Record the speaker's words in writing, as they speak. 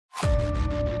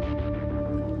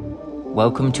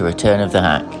Welcome to Return of the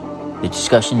Hack, the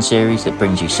discussion series that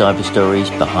brings you cyber stories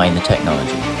behind the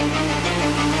technology.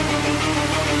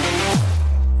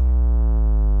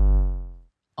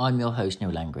 I'm your host,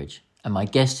 Neil Langridge, and my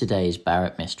guest today is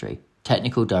Bharat Mistry,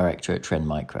 Technical Director at Trend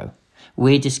Micro.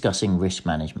 We're discussing risk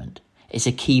management. It's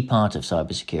a key part of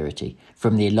cybersecurity,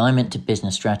 from the alignment to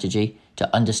business strategy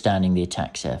to understanding the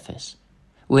attack surface.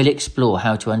 We'll explore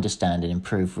how to understand and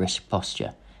improve risk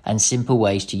posture and simple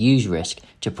ways to use risk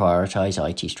to prioritize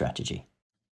IT strategy.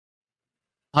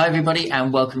 Hi, everybody,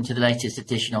 and welcome to the latest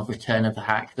edition of Return of the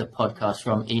Hack, the podcast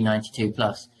from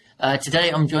E92+. Today,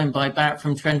 I'm joined by Bharat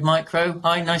from Trend Micro.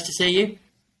 Hi, nice to see you.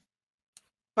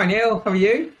 Hi, Neil. How are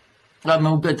you? I'm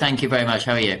all good, thank you very much.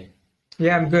 How are you?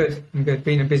 Yeah, I'm good.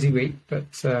 Been a busy week, but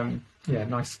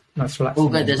nice relaxing. All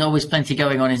good. There's always plenty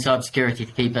going on in cybersecurity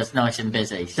to keep us nice and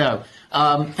busy. So,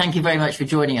 thank you very much for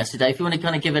joining us today. If you want to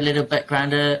kind of give a little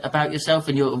background about yourself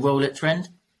and your role at Trend.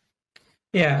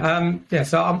 So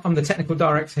I'm the technical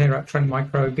director here at Trend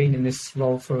Micro. Been in this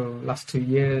role for the last 2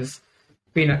 years.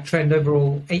 Been at Trend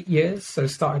overall 8 years. So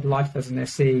started life as an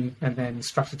SE and then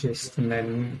strategist, and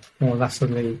then more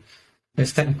latterly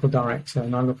as technical director.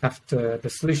 And I look after the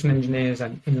solution engineers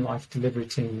and in-life delivery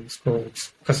teams called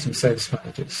customer service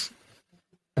managers.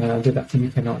 I did that for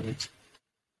UK and Ireland.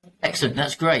 Excellent,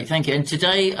 that's great, thank you. And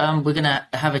today we're going to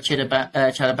have a chat about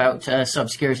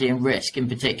cybersecurity and risk in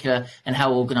particular, and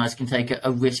how organisers can take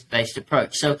a risk-based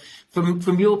approach. So,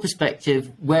 from your perspective,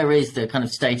 where is the kind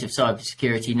of state of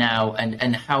cybersecurity now,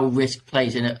 and how risk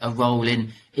plays in a role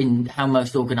in how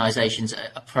most organisations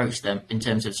approach them in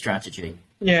terms of strategy?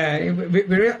 Yeah,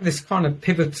 we're at this kind of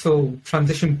pivotal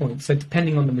transition point. So,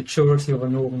 depending on the maturity of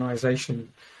an organisation,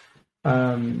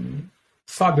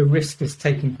 cyber risk is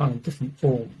taking kind of different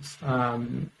forms.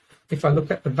 If I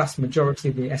look at the vast majority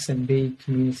of the SMB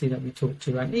community that we talk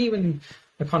to, and even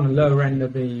the kind of lower end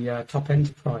of the top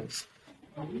enterprise,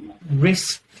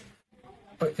 risk,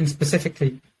 and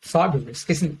specifically cyber risk,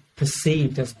 isn't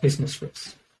perceived as business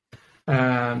risk.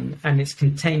 And it's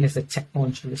contained as a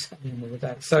technology risk at the end of the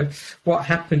day. So what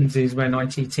happens is when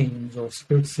IT teams or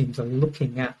security teams are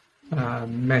looking at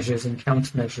measures and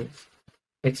countermeasures,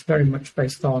 it's very much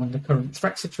based on the current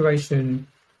threat situation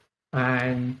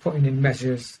and putting in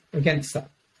measures against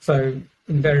that. So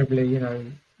invariably,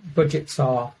 budgets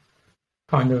are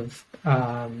kind of,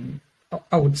 I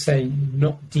would say,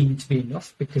 not deemed to be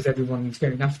enough because everyone's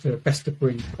going after best of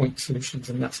breed point solutions,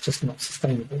 and that's just not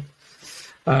sustainable.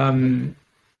 And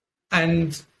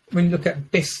when you look at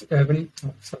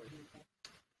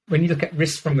when you look at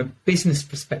risk from a business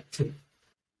perspective,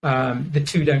 the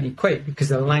two don't equate because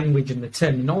the language and the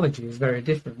terminology is very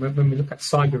different. When we look at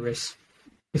cyber risk,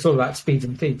 it's all about speeds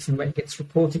and feeds, and the way it gets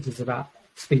reported is about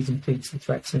speeds and feeds and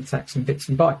threats and attacks and bits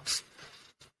and bytes.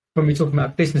 When we talk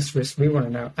about business risk, we want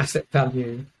to know asset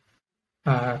value,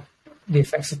 the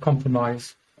effects of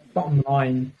compromise, bottom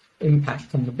line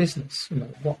impact on the business,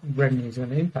 what revenue is going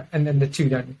to impact, and then the two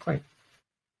don't equate.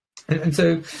 And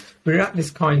so we're at this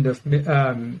kind of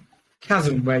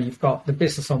chasm where you've got the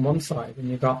business on one side and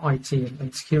you've got IT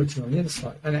and security on the other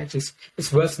side. And actually,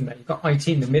 it's worse than that. You've got IT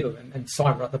in the middle and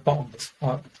cyber at the bottom of this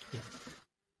part.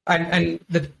 And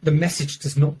the message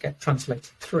does not get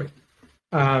translated through.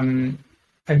 And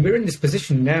we're in this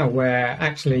position now where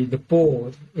actually the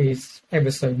board is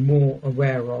ever so more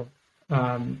aware of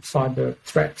cyber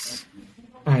threats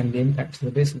and the impact to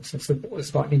the business. And so the board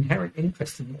has got an inherent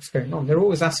interest in what's going on. They're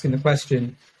always asking the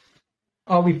question,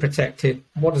 are we protected?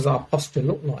 What does our posture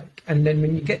look like? And then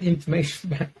when you get the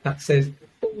information back that says,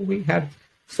 we had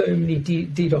so many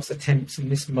DDoS attempts in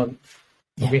this month,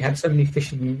 we had so many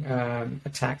phishing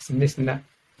attacks and this and that,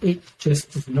 it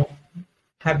just does not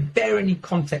bear any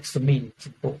context or meaning to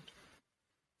the board.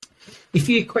 If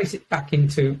you equate it back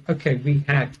into, okay, we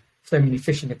had so many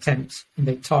phishing attempts and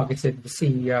they targeted the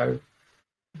CEO,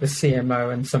 the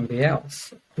CMO and somebody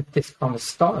else with this kind of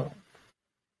style,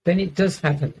 then it does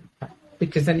have an impact,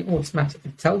 because then it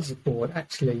automatically tells the board,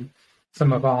 actually,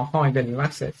 some of our high-value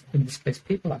assets, in this case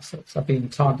people assets, are being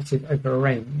targeted over a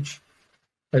range,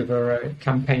 over a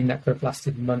campaign that could have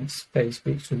lasted months, days,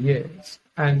 weeks or years.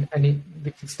 And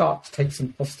we can start to take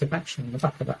some positive action on the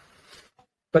back of that.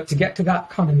 But to get to that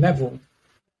kind of level,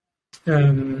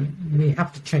 we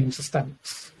have to change the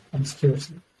stance on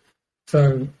security.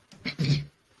 So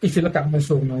if you look at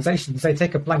most organizations, they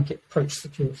take a blanket approach to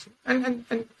security. And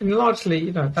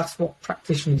largely, that's what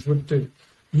practitioners would do.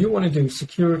 You want to do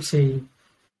security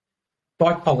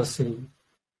by policy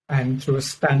and through a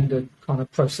standard kind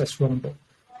of process runbook.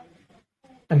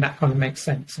 And that kind of makes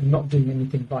sense, and not doing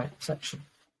anything by exception.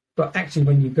 But actually,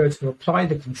 when you go to apply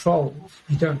the controls,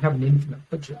 you don't have an infinite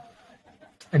budget.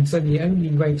 And so the only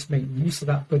way to make use of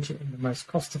that budget in the most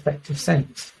cost-effective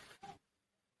sense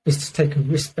is to take a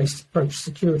risk-based approach to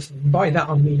security. And by that,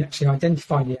 I mean actually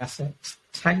identify the assets,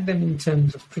 tag them in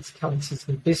terms of criticality to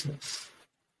the business,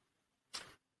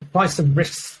 apply some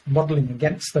risk modelling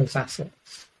against those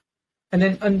assets, and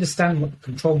then understand what the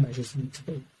control measures need to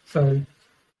be. So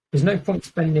there's no point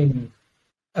spending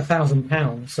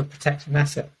 £1,000 to protect an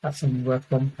asset that's only worth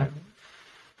 £1.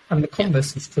 And the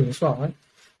converse is true as well, right?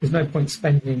 There's no point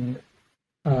spending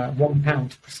 £1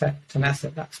 to protect an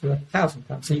asset that's worth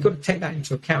 £1,000. So you've got to take that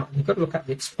into account. You've got to look at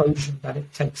the exposure that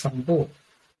it takes on board.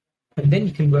 And then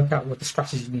you can work out what the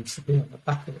strategy needs to be on the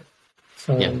back of it.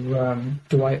 So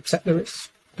do I accept the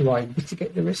risk? Do I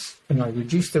mitigate the risk? Can I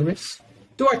reduce the risk?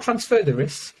 Do I transfer the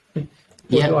risk? Or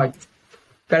do I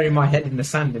bury my head in the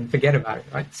sand and forget about it,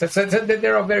 right? So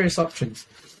there are various options.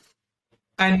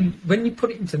 And when you put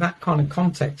it into that kind of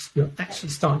context, you're actually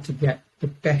starting to get the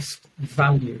best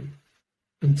value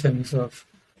in terms of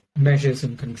measures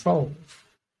and controls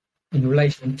in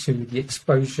relation to the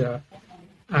exposure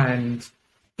and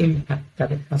impact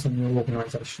that it has on your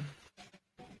organisation.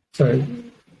 So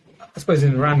I suppose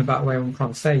in a roundabout way, what I'm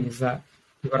trying to say is that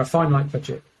you've got a finite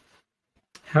budget.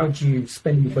 How do you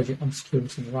spend your budget on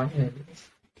security in the right areas?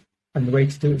 And the way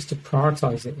to do it is to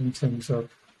prioritise it in terms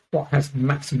of what has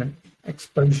maximum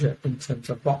exposure in terms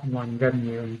of bottom line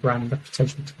revenue and brand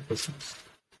reputation to the business.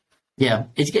 Yeah,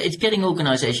 it's getting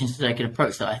organisations to take an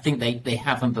approach that I think they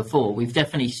haven't before. We've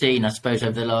definitely seen, I suppose,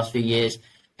 over the last few years,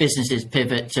 businesses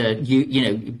pivot to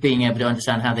being able to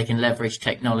understand how they can leverage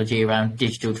technology around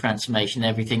digital transformation,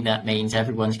 everything that means.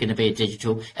 Everyone's going to be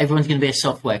everyone's going to be a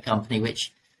software company,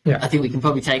 which I think we can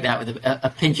probably take that with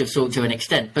a pinch of salt to an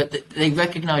extent. But they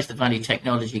recognise the value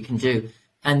technology can do,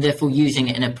 and therefore using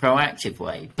it in a proactive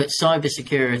way. But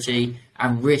cybersecurity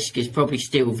and risk is probably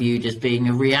still viewed as being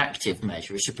a reactive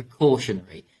measure. It's a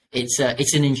precautionary. It's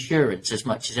an insurance as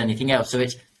much as anything else. So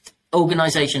it's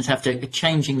organisations have to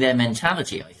changing their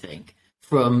mentality, I think,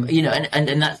 from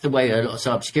and that's the way a lot of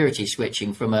cybersecurity is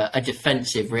switching from a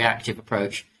defensive, reactive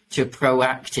approach to a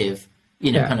proactive,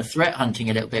 kind of threat hunting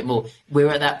a little bit more. We're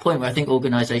at that point where I think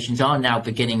organisations are now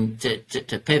beginning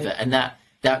to pivot, and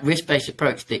that risk-based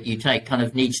approach that you take kind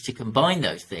of needs to combine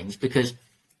those things, because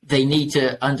they need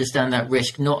to understand that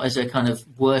risk not as a kind of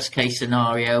worst-case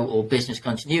scenario or business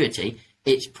continuity.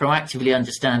 It's proactively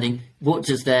understanding what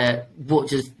does the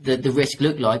risk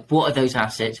look like, what are those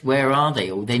assets, where are they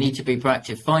all? They need to be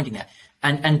proactive finding that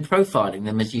and profiling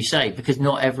them, as you say, because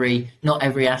not every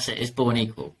asset is born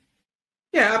equal.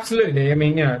 Yeah, absolutely. I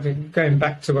mean, going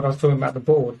back to what I was talking about,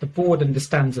 the board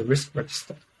understands a risk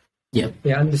register. Yeah,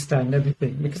 they understand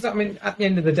everything, because at the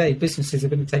end of the day, businesses are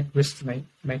going to take risks to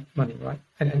make money, right?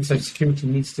 And so security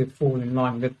needs to fall in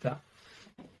line with that.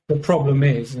 The problem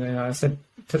is, I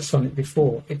touched on it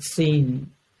before, it's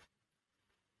seen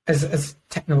as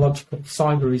technological.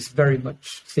 Cyber is very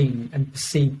much seen and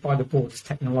perceived by the board as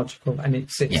technological, and it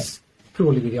sits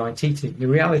purely with the IT team. The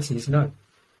reality is no.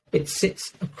 It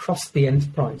sits across the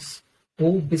enterprise.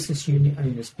 All business unit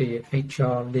owners, be it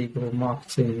HR, legal,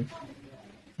 marketing,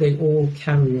 they all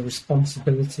carry a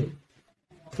responsibility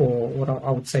for what I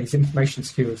would say is information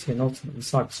security and ultimately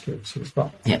cybersecurity as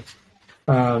well. Yeah.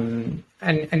 And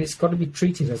it's got to be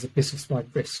treated as a business-wide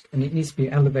risk, and it needs to be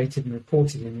elevated and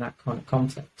reported in that kind of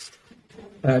context.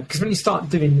 Because when you start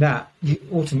doing that, you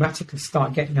automatically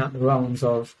start getting out the realms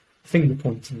of finger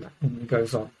pointing that when it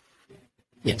goes on.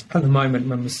 Yeah. At the moment,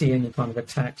 when we see any kind of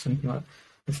attack, something like that,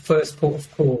 the first port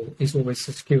of call is always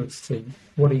the security team.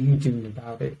 What are you doing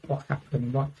about it? What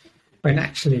happened? When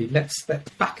actually, let's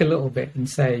back a little bit and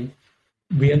say,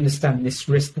 we understand this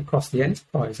risk across the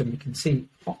enterprise, and we can see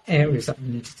what areas that we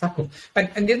need to tackle.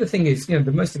 And the other thing is, the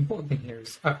most important thing here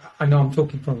is, I know I'm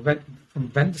talking from a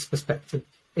vendor's perspective,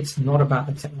 it's not about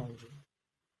the technology.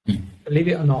 Believe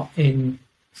it or not, in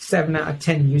 7 out of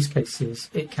 10 use cases,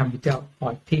 it can be dealt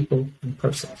by people and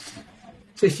process.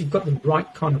 So if you've got the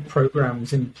right kind of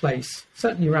programs in place,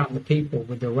 certainly around the people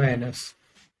with awareness,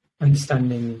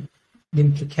 understanding the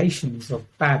implications of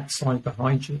bad cyber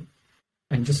hygiene,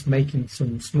 and just making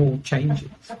some small changes,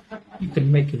 you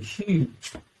can make a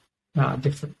huge amount of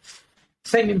difference.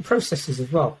 Same in processes as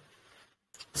well.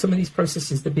 Some of these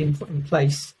processes that are being put in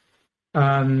place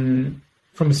from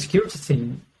a security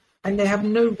team, and they have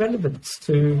no relevance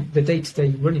to the day-to-day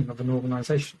running of an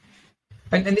organisation.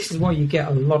 And this is why you get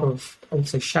a lot of, I would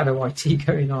say, shadow IT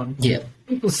going on. Yeah.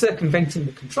 People circumventing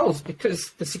the controls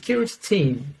because the security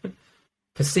team,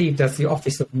 perceived as the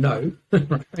office of no.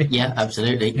 Right? Yeah,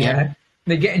 absolutely. Yeah.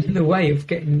 They're getting in the way of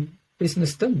getting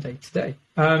business done day to day.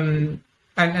 And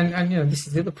this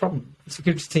is the other problem.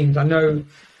 Security teams, I know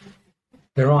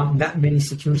there aren't that many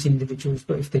security individuals,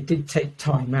 but if they did take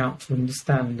time out to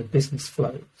understand the business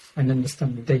flow and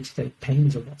understand the day-to-day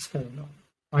pains of what's going on,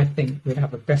 I think we'd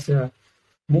have a better,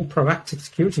 more proactive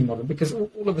security model, because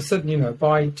all of a sudden,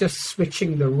 by just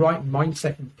switching the right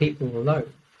mindset in people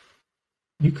alone,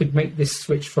 you could make this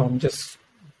switch from just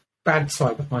bad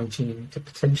cyber hygiene to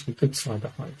potentially good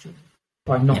cyber hygiene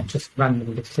by not just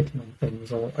randomly clicking on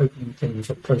things or opening things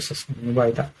or processing in a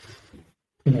way that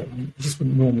you just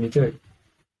wouldn't normally do.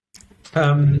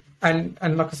 And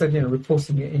like I said,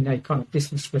 reporting it in a kind of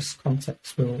business risk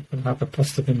context will have a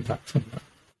positive impact on that.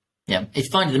 Yeah, it's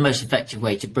finding the most effective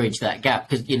way to bridge that gap,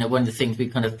 because one of the things we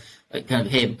kind of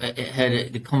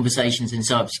heard the conversations in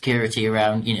cybersecurity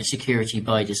around security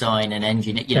by design and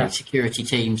engineering. Security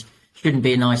teams shouldn't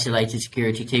be an isolated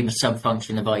security team, a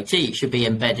sub-function of IT. It should be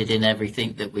embedded in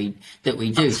everything that we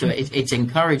do. So it's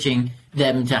encouraging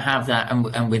them to have that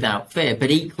and without fear,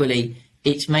 but equally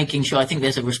it's making sure, I think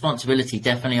there's a responsibility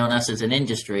definitely on us as an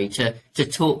industry to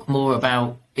talk more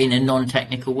about, in a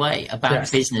non-technical way, about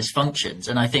business functions.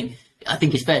 And I think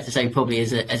it's fair to say probably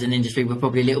as an industry, we're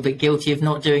probably a little bit guilty of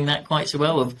not doing that quite so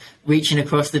well, of reaching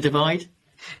across the divide.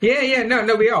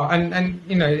 No, we are. And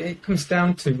it comes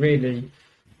down to really,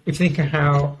 if you think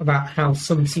about how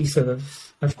some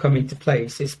CISOs have come into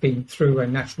place, it's been through a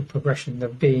natural progression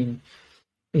of being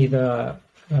either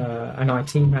an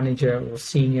IT manager or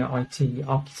senior IT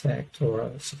architect or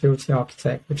a security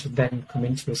architect, which has then come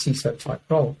into a CISO type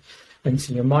role. And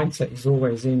so your mindset is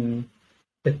always in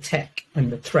the tech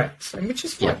and the threats, and which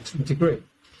is fine to a degree.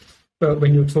 But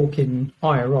when you're talking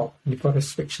higher up, you've got to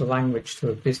switch the language to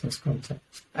a business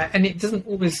context. And it doesn't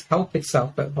always help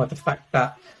itself but by the fact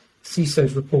that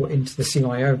CISOs report into the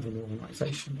CIO of an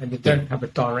organisation, and they don't have a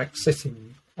direct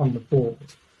sitting on the board.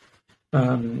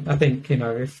 I think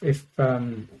if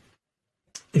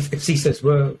CISOs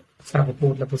were to have a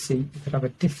board level seat, it could have a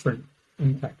different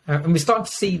impact. And we're starting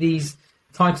to see these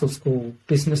titles called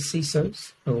business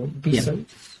CISOs or BISOs,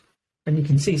 and you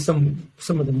can see some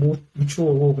of the more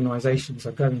mature organisations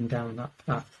are going down that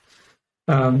path.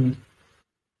 And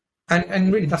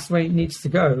really, that's the way it needs to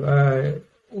go.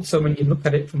 Also, when you look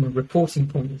at it from a reporting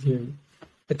point of view,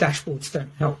 the dashboards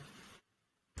don't help,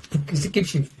 because it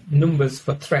gives you numbers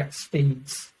for threats,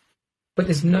 feeds, but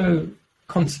there's no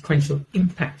consequential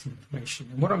impact information.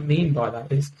 And what I mean by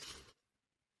that is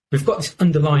we've got this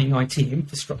underlying IT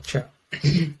infrastructure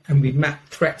and we've mapped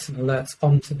threats and alerts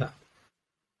onto that.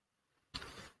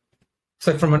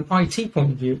 So from an IT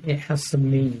point of view, it has some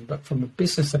meaning, but from a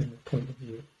business owner point of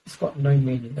view, it's got no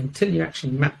meaning until you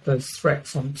actually map those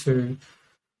threats onto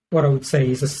what I would say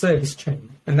is a service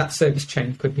chain. And that service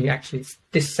chain could be actually it's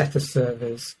this set of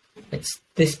servers, it's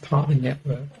this part of the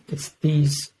network, it's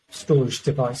these storage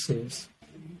devices,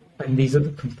 and these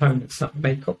other components that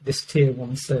make up this tier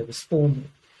one service for me.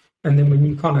 And then when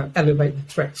you kind of elevate the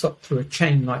threats up through a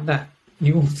chain like that,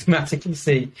 you automatically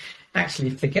see, actually,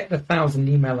 forget the 1,000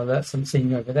 email alerts I'm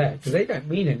seeing over there, because they don't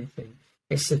mean anything.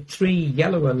 It's the 3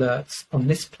 yellow alerts on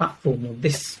this platform or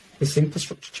this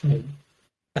infrastructure chain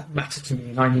that matter to me,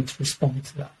 and I need to respond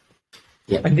to that.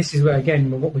 Yep. And this is where, again,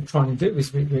 what we're trying to do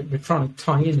is we're trying to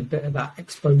tie in a bit of that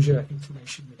exposure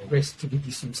information with risk to give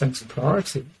you some sense of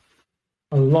priority,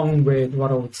 along with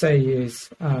what I would say is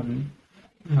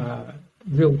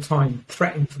real-time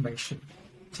threat information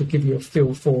to give you a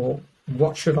feel for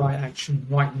what should I action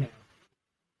right now.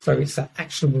 So it's that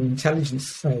actionable intelligence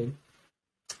to say,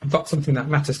 I've got something that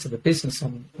matters to the business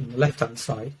on the left-hand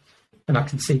side, and I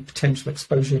can see potential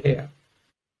exposure here.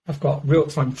 I've got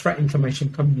real-time threat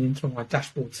information coming in through my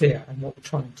dashboards here, and what we're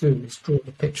trying to do is draw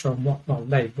the picture on what I'll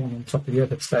lay one on top of the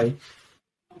other to say,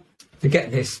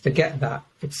 forget this, forget that.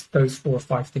 It's those 4 or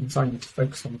 5 things I need to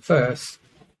focus on first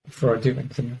before I do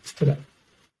anything else today.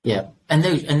 Yeah, and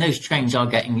those chains are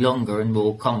getting longer and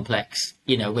more complex,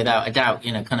 without a doubt,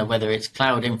 kind of whether it's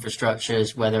cloud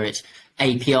infrastructures, whether it's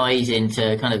APIs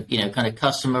into kind of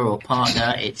customer or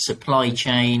partner, it's supply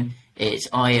chain, it's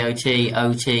IoT,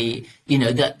 OT,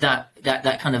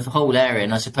 that kind of whole area.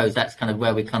 And I suppose that's kind of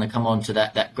where we kind of come on to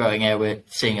that growing area. We're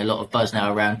seeing a lot of buzz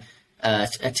now around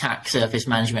attack surface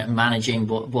management and managing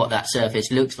what that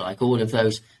surface looks like, all of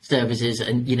those services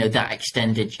and, that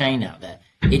extended chain out there.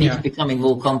 It is becoming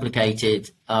more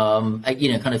complicated. Kind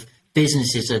of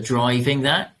businesses are driving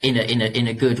that in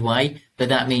a good way, but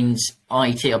that means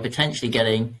IT are potentially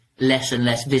getting less and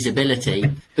less visibility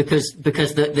because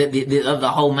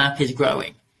the whole map is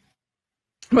growing.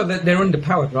 Well, they're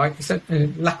underpowered, right? It's a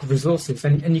lack of resources,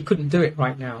 and you couldn't do it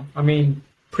right now. I mean,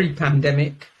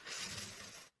 pre-pandemic,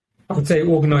 I would say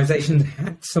organisations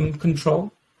had some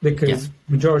control because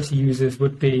majority users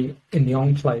would be in the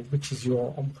enclave, which is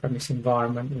your on-premise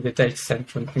environment with a data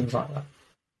center and things like that.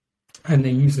 And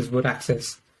the users would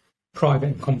access private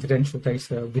and confidential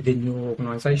data within your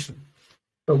organization.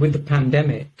 But with the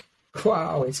pandemic,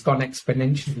 wow, it's gone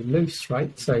exponentially loose,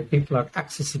 right? So people are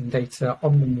accessing data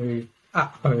on the move, at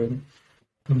home,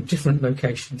 from different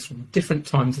locations, from different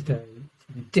times of day,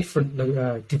 from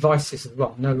different devices as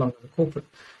well, no longer the corporate.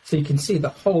 So you can see the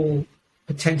whole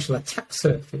potential attack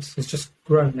surface has just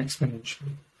grown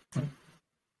exponentially. Right?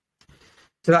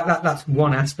 So that's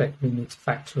one aspect we need to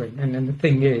factor in. And then the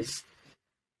thing is,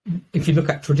 if you look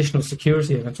at traditional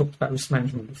security, and I talked about risk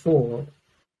management before,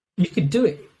 you could do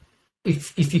it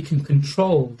if you can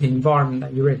control the environment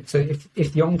that you're in. So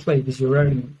if the enclave is your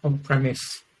own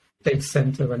on-premise data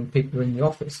center and people are in the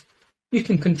office, you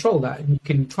can control that and you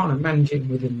can try and manage it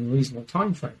within a reasonable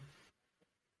time frame.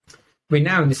 We're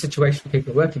now in the situation where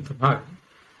people are working from home.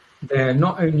 They're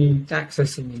not only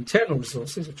accessing internal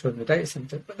resources, which are in the data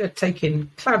center, but they're taking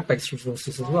cloud-based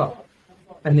resources as well.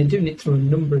 And they're doing it through a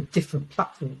number of different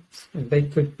platforms. And they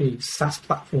could be SaaS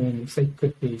platforms, they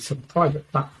could be some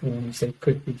private platforms, they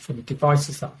could be from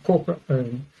devices that are corporate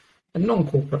owned and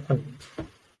non-corporate owned.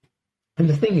 And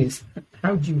the thing is,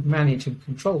 how do you manage and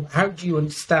control? How do you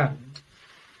understand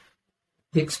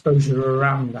the exposure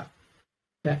around that?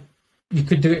 Yeah, you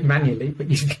could do it manually, but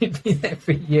you could be there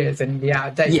for years and be out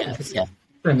of date because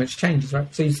so much changes,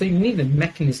 right? So you need a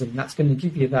mechanism that's going to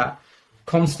give you that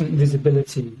constant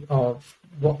visibility of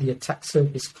what the attack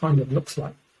surface kind of looks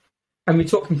like. And we're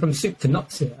talking from soup to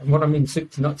nuts here. And what I mean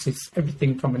soup to nuts is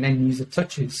everything from an end user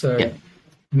touches. So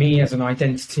me as an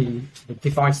identity, to the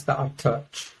device that I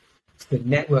touch, to the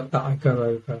network that I go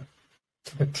over,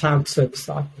 to the cloud service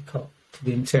that I pick up, to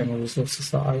the internal resources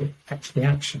that I actually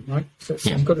action, right? So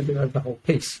you've got to do over the whole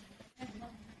piece.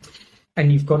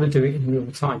 And you've got to do it in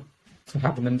real time to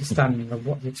have an understanding of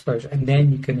what the exposure, and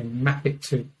then you can map it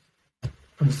to,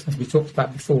 as we talked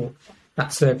about before,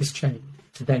 that service chain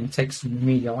to then take some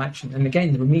remedial action. And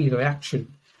again, the remedial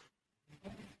action,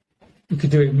 you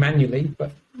could do it manually,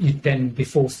 but you'd then be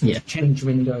forced to change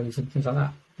windows and things like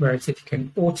that. Whereas if you can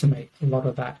automate a lot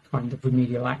of that kind of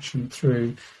remedial action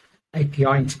through API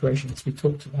integrations we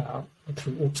talked about, or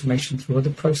through automation through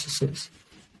other processes,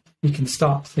 you can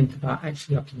start to think about,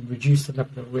 actually, I can reduce the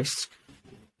level of risk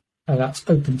that's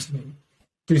open to me,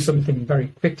 do something very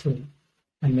quickly,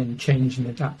 and then change and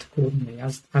adapt accordingly.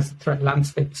 As the threat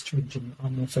landscape is changing,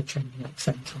 I'm also changing at the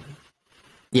same time.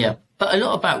 Yeah, but a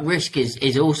lot about risk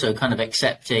is also kind of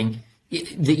accepting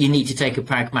that you need to take a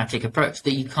pragmatic approach,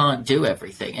 that you can't do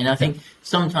everything. And I think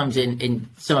sometimes in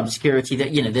cybersecurity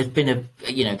that, there's been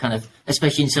kind of,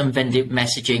 especially in some vendor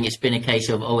messaging, it's been a case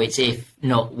of, it's if,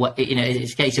 not what,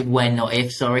 it's a case of when, not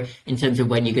if, in terms of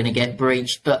when you're going to get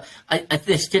breached. But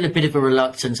there's still a bit of a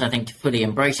reluctance, I think, to fully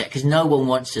embrace that, because no one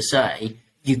wants to say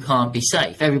you can't be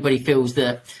safe. Everybody feels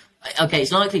that, okay,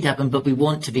 it's likely to happen, but we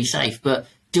want to be safe. But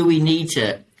do we need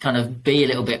to kind of be a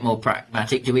little bit more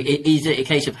pragmatic? Is it a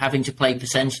case of having to play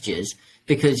percentages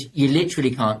because you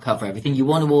literally can't cover everything? You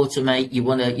want to automate, you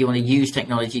want to use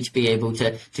technology to be able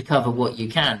to cover what you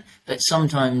can, but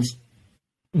sometimes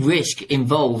risk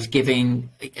involves giving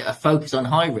a focus on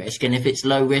high risk, and if it's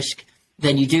low risk,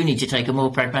 then you do need to take a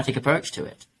more pragmatic approach to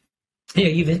it. Yeah,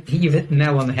 you've hit the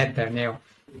nail on the head there, Neil.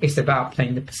 It's about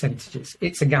playing the percentages.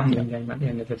 It's a gambling game at the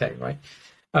end of the day, right?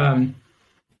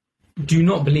 Do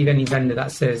not believe any vendor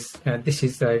that says this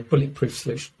is a bulletproof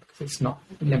solution, because it's not.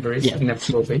 It never is. It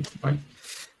never will be.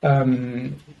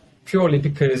 Right? Purely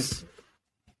because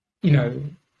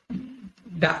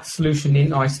that solution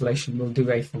in isolation will do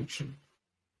a function.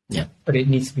 Yeah. But it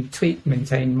needs to be tweaked,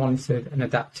 maintained, monitored, and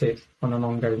adapted on an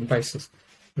ongoing basis.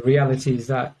 The reality is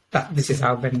that this is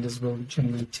how vendors will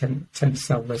generally tend to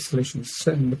sell their solutions,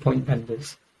 certainly the point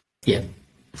vendors. Yeah.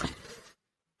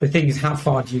 The thing is, how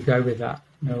far do you go with that?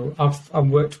 I've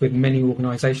worked with many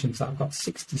organisations that have got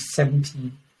 60,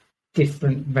 70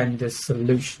 different vendor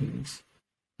solutions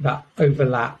that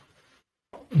overlap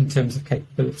in terms of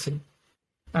capability.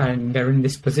 And they're in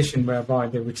this position whereby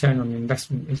the return on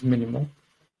investment is minimal.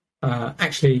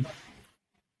 Actually,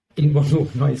 in one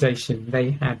organisation,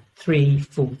 they had 3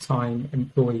 full-time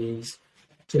employees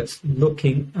just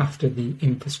looking after the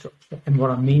infrastructure. And what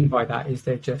I mean by that is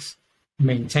they're just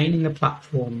maintaining the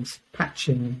platforms,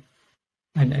 patching,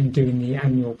 and doing the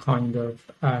annual kind of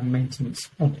maintenance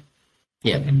on it.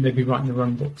 Yeah. And maybe writing the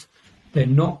run books. They're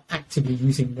not actively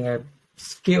using their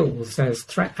skills as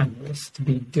threat analysts to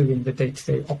be doing the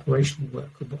day-to-day operational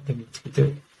work of what they need to be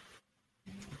doing.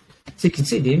 So you can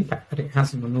see the impact that it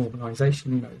has on an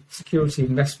organisation. Security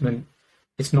investment,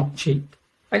 it's not cheap.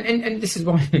 And this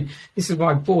is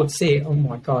why boards see it. Oh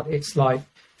my God, it's like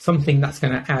something that's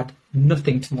going to add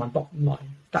nothing to my bottom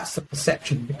line. That's the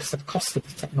perception, because the cost of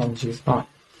the technology is high.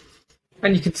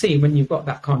 And you can see when you've got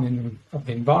that kind of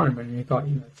environment, and you've got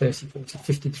 30, 40,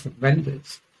 50 different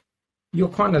vendors, your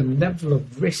kind of level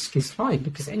of risk is high,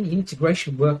 because any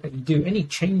integration work that you do, any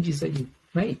changes that you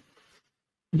make,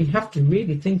 you have to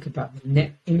really think about the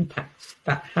net impact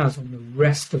that has on the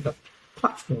rest of the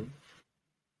platform.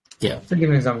 Yeah. To give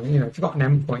an example, if you've got an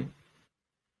endpoint,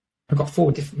 I've got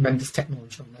 4 different vendors'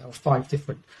 technology on there, or 5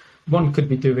 different. One could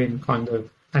be doing kind of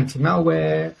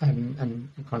anti-malware and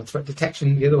kind of threat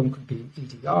detection. The other one could be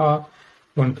EDR.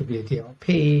 One could be a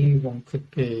DLP. One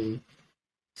could be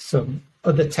some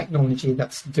other technology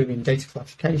that's doing data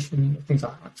classification, things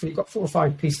like that. So you've got 4 or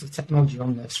 5 pieces of technology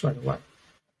on there straight away.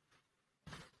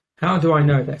 How do I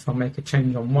know that if I make a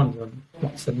change on one of them,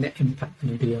 what's the net impact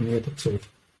going to be on the other 2?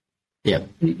 Yeah.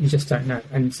 You just don't know.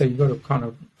 And so you've got to kind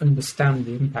of understand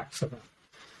the impacts of that.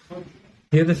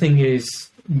 The other thing is,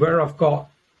 where I've got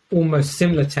almost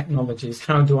similar technologies,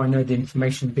 how do I know the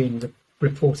information being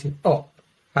reported up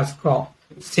has got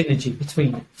synergy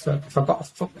between it? So if I've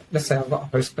got let's say I've got a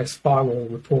host-based firewall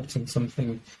reporting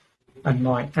something, and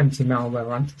my anti-malware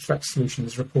or anti-threat solution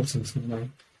is reporting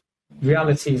something.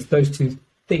 Reality is those 2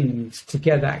 things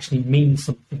together actually mean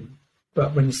something,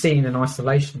 but when you're seeing in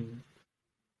isolation,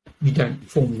 you don't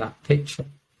form that picture.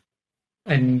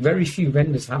 And very few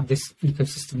vendors have this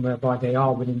ecosystem whereby they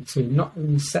are willing to not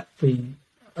only set the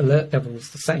alert levels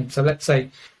the same. So let's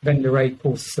say vendor A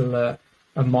calls this alert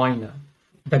a minor,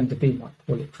 vendor B might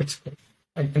call it critical.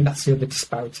 And that's the other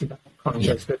disparity that kind of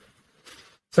goes with it.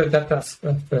 So that's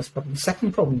the first problem. The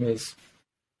second problem is,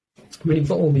 when you've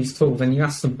got all these tools and you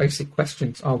ask some basic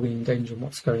questions, are we in danger and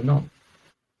what's going on?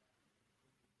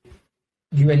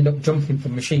 You end up jumping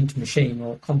from machine to machine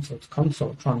or console to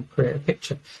console trying to create a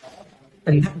picture.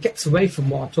 And that gets away from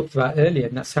what I talked about earlier,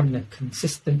 and that's having a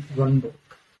consistent run book.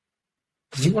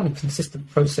 Because you want a consistent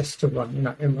process to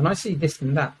run. And when I see this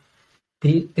and that,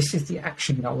 this is the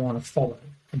action that I want to follow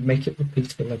and make it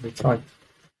repeatable every time.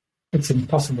 It's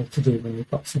impossible to do when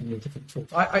you've got so many different tools.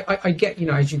 I get,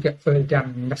 as you get further down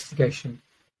in the investigation,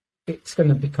 it's going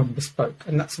to become bespoke,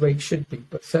 and that's the way it should be.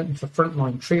 But certainly for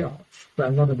frontline triage, where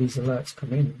a lot of these alerts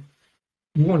come in,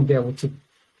 you want to be able to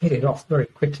hit it off very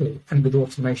quickly and with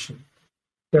automation.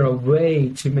 There are way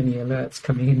too many alerts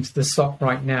coming into the SOC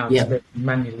right now to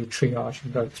manually triage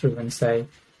and go through and say,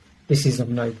 this is of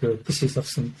no good, this is of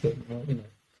something. Or,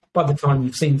 by the time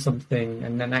you've seen something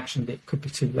and then actioned it, could be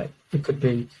too late. It could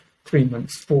be 3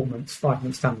 months, 4 months, 5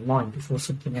 months down the line before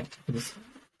something happens,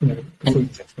 before you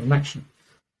take some action.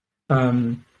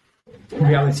 The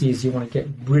reality is you want to get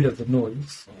rid of the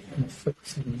noise and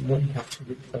focus on what you have to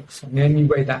really focus on. The only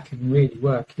way that can really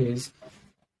work is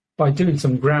by doing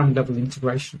some ground level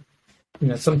integration,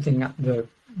 something at the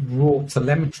raw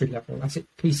telemetry level, as it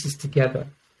pieces together,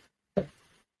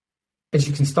 as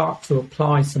you can start to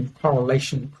apply some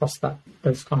correlation across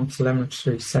those kind of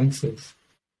telemetry sensors,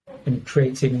 and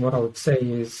creating what I would say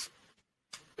is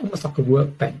almost like a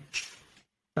workbench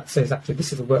that says, actually,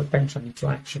 this is a workbench I need to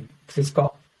action, because it's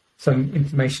got some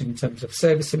information in terms of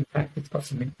service impact, it's got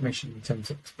some information in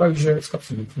terms of exposure, it's got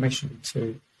some information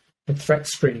into the threat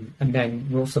stream, and then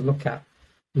we also look at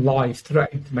live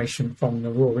threat information from the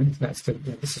raw internet. So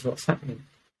this is what's happening.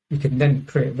 You can then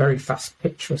create a very fast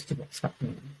picture as to what's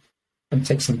happening and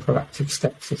take some proactive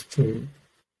steps as to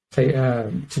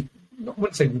I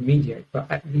wouldn't say remediate,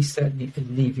 but at least certainly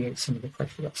alleviate some of the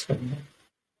pressure that's going on.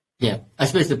 Yeah, I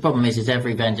suppose the problem is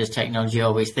every vendor's technology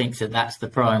always thinks that that's the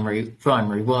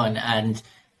primary one, and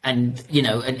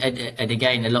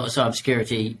again, a lot of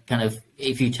cybersecurity kind of,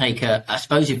 if you take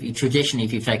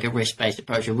if you take a risk-based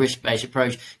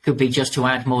approach could be just to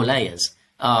add more layers.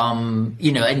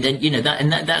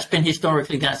 That's been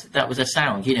historically, that was a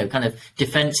sound, kind of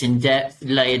defense in depth,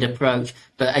 layered approach.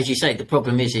 But as you say, the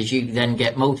problem is you then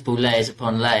get multiple layers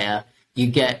upon layer. You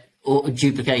get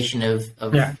duplication of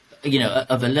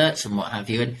alerts and what have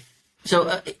you. And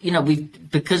so,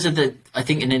 because of I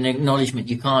think in an acknowledgement,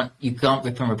 you can't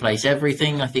rip and replace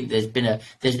everything. I think there's been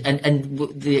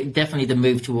definitely the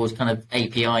move towards kind of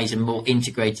APIs and more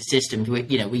integrated systems.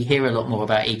 We hear a lot more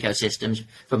about ecosystems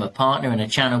from a partner and a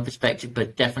channel perspective,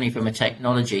 but definitely from a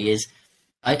technology is,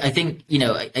 I think,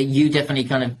 you definitely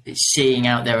kind of seeing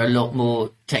out there a lot more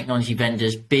technology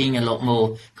vendors being a lot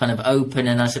more kind of open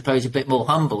and I suppose a bit more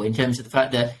humble in terms of the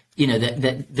fact that,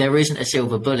 that there isn't a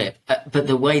silver bullet, but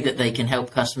the way that they can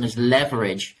help customers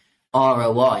leverage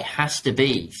ROI has to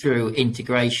be through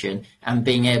integration and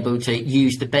being able to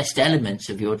use the best elements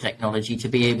of your technology to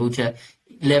be able to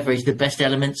leverage the best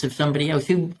elements of somebody else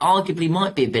who arguably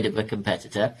might be a bit of a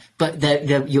competitor, but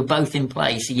you're both in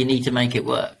place, so you need to make it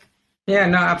work. Yeah,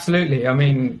 no, absolutely. I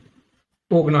mean,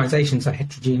 organisations are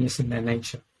heterogeneous in their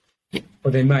nature,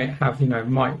 or they might have,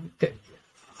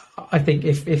 I think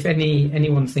if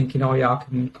anyone's thinking, oh yeah, I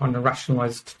can kind of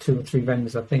rationalise 2 or 3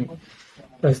 vendors, I think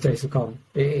those days are gone.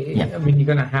 I mean, you're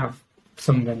going to have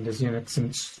some vendors,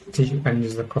 some strategic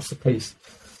vendors across the piece.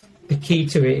 The key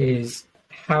to it is,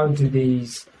 how do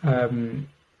these, I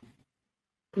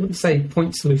wouldn't say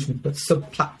point solutions, but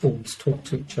sub-platforms talk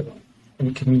to each other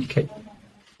and communicate?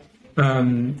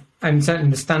 And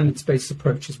certainly the standards-based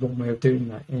approach is one way of doing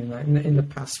that. In the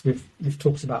past, we've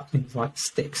talked about things like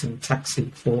sticks and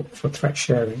taxi for threat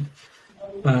sharing.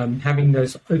 Having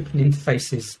those open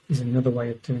interfaces is another way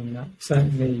of doing that.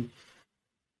 Certainly,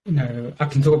 I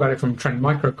can talk about it from Trend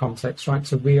Micro context, right?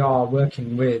 So we are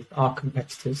working with our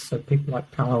competitors, so people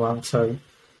like Palo Alto,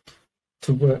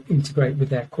 to integrate with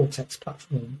their Cortex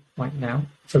platform right now,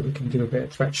 so we can do a bit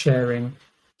of threat sharing,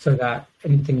 so that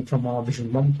anything from our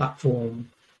Vision One platform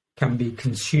can be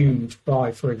consumed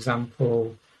by, for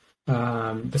example,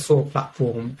 the SOAR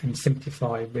platform and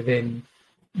simplified within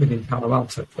Palo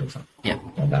Alto, for example. Yeah,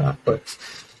 that works.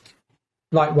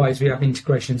 Likewise, we have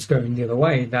integrations going the other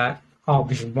way, that our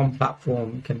Vision One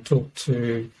platform can talk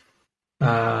to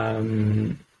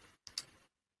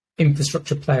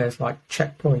infrastructure players like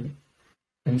Checkpoint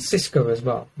and Cisco as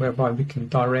well, whereby we can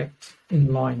direct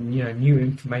inline, new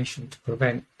information to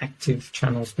prevent active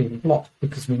channels being blocked,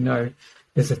 because we know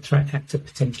there's a threat actor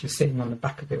potentially sitting on the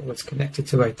back of it, or it's connected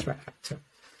to a threat actor.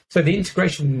 So the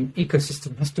integration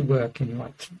ecosystem has to work in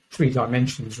like 3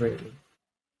 dimensions, really.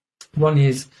 One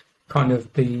is kind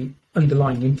of the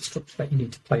underlying infrastructure that you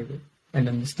need to play with, and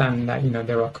understand that,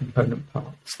 there are component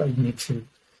parts that you need to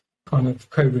kind of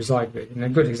co-reside with. And a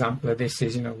good example of this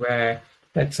is, where,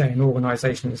 let's say, an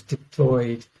organization has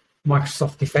deployed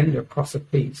Microsoft Defender across a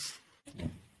piece,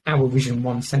 our Vision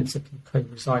One sensor can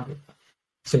co-reside with that.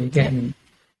 So you're getting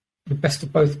the best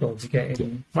of both worlds. You're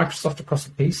getting Microsoft across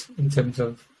a piece in terms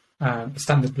of a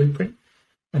standard blueprint,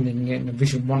 and then you're getting a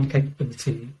Vision One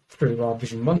capability through our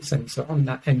Vision One sensor on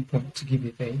that endpoint to give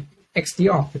you the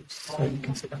XDR piece, so you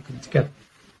can sit that together.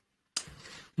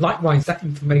 Likewise, that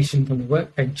information from the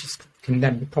workbenches can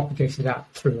then be propagated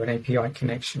out through an API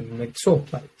connection with SOAR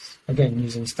players, again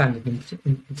using standard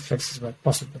interfaces where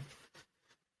possible.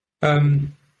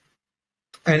 And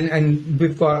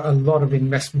we've got a lot of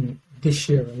investment this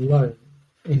year alone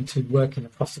into working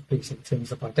across the piece in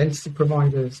terms of identity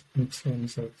providers, in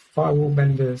terms of firewall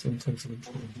vendors, in terms of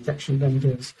intrusion detection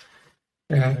vendors,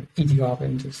 EDR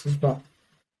vendors as well.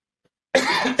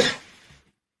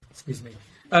 Excuse me.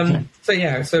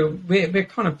 So we're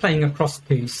kind of playing across the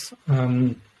piece,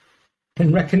 and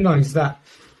recognise that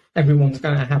everyone's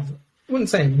going to have, I wouldn't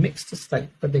say a mixed estate,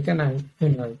 but they're going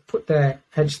to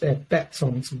hedge their bets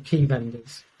on some key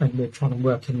vendors, and we're trying to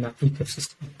work in that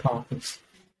ecosystem of partners.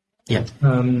 Yeah.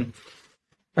 And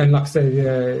like I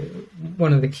said,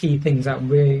 one of the key things that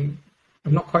I'm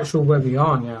not quite sure where we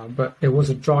are now, but there was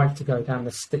a drive to go down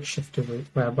the stick shifter route,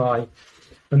 whereby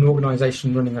an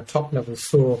organisation running a top-level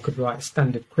SOAR could write a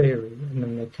standard query, and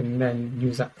then they can then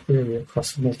use that query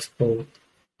across multiple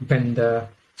vendor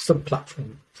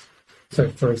sub-platforms. So,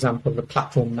 for example, the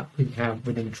platform that we have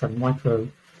within Trend Micro,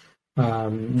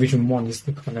 Vision One, is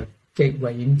the kind of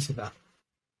gateway into that.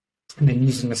 And then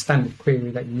using a standard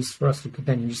query that you use for us, you could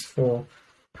then use for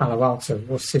Palo Alto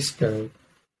or Cisco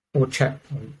or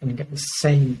Checkpoint, and get the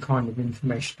same kind of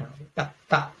information out of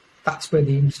it. That's where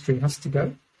the industry has to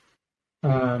go.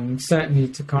 Certainly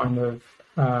to kind of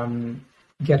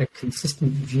get a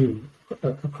consistent view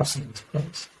across the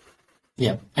enterprise.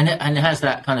 Yeah, and it has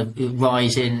that kind of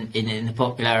rise in the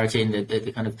popularity and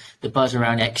the kind of the buzz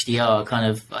around XDR, kind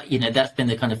of, that's been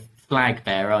the kind of flag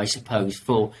bearer, I suppose,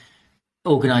 for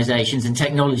organisations and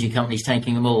technology companies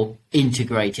taking a more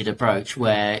integrated approach,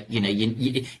 where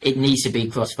it needs to be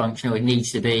cross-functional, it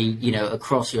needs to be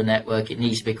across your network, it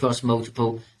needs to be across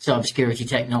multiple cybersecurity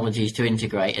technologies to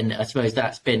integrate. And I suppose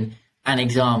that's been an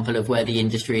example of where the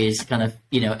industry is kind of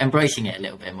embracing it a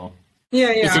little bit more. Yeah,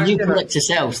 it's a new product to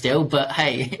sell still, but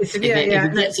hey, if it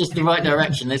gets us the right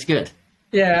direction, that's good.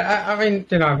 Yeah, I mean,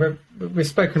 we've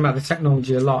spoken about the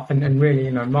technology a lot, and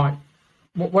really,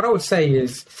 what I would say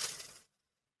is,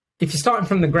 if you're starting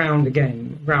from the ground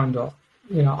up,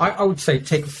 I would say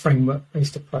take a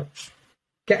framework-based approach.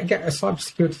 Get a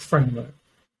cybersecurity framework,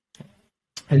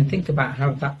 and think about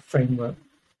how that framework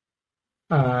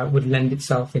would lend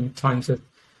itself in times of,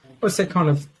 let's say, kind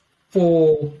of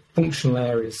 4 functional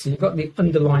areas. So you've got the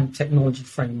underlying technology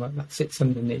framework that sits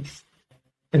underneath.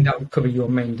 And that would cover your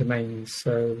main domains.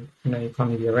 So, you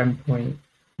kind of your endpoint,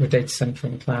 your data center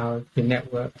and cloud, your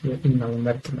network, your email and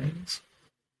web domains.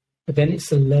 But then it's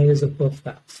the layers above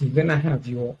that. So you're going to have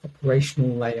your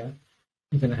operational layer,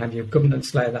 you're going to have your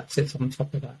governance layer that sits on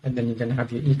top of that, and then you're going to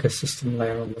have your ecosystem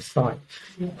layer on the side.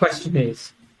 The question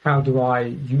is, how do I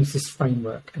use this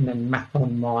framework and then map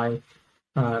on my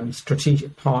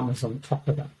strategic partners on top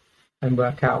of that and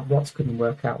work out what's going to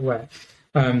work out where?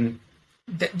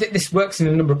 This works in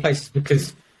a number of places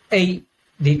because, the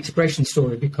integration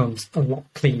story becomes a lot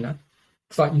cleaner.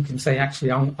 It's like you can say,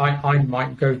 actually, I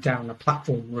might go down a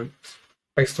platform route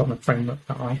based on the framework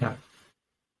that I have.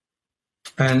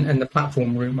 And the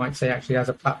platform route might say, actually, as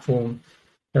a platform,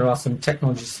 there are some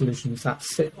technology solutions that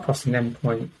sit across an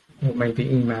endpoint, or maybe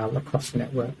email across the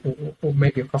network, or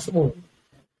maybe across all.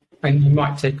 And you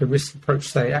might take a risk approach,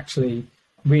 say, actually,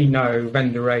 we know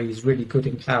vendor A is really good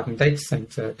in cloud and data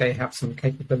center. They have some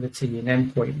capability in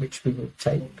endpoint, which we will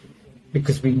take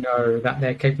because we know that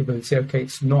their capability, okay,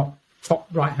 it's not top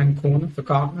right-hand corner for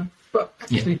Gartner, but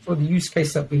actually for the use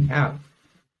case that we have,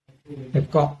 they've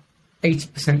got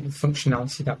 80% of the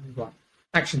functionality that we want.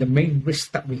 Actually, the main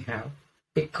risk that we have,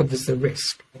 it covers the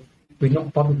risk. We're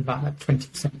not bothered about that 20%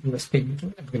 USP.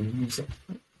 We're never going to use it.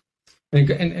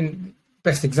 And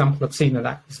best example I've seen of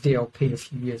that is DLP a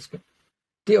few years ago.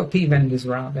 DLP vendors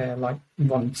were out there like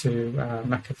One2,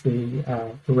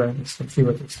 McAfee, Varonis, and a few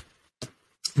others.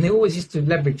 And they always used to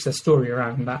leverage their story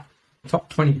around that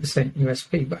top 20%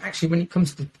 USP. But actually, when it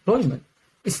comes to deployment,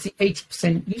 it's the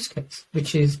 80% use case,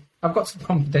 which is, I've got some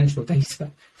confidential data.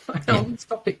 I don't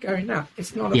stop it going out.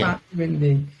 It's not about doing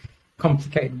the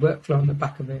complicated workflow on the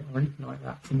back of it or anything like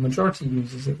that. For the majority of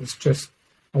users, it was just,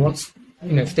 I want,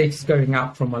 if data's going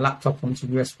out from a laptop onto a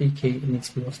USB key, it needs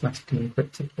to be automatically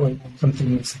encrypted, or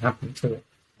something needs to happen to it.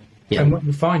 Yeah. And what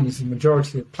you find is the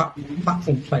majority of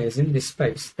platform players in this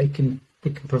space, they can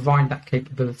provide that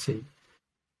capability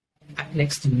at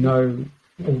next to no,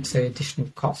 I would say, additional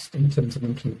cost in terms of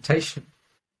implementation,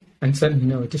 and certainly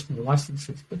no additional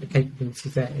licenses, but the capability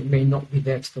is there. It may not be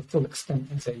there to the full extent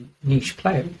as a niche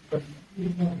player, but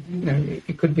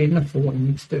it could be enough for what you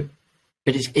need to do.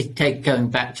 But it's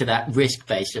going back to that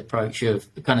risk-based approach of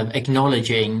kind of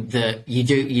acknowledging that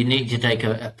you need to take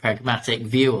a pragmatic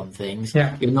view on things.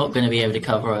 Yeah. You're not going to be able to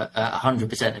cover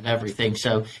 100% of everything.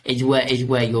 So it's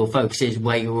where your focus is,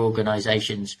 where your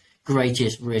organisation's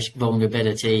greatest risk,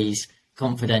 vulnerabilities,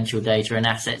 confidential data and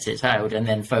assets it's held, and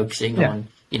then focusing on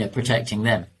protecting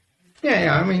them.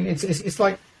 Yeah. I mean, it's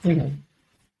like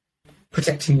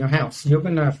protecting your house. You're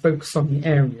going to focus on the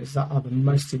areas that are the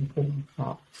most important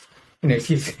part.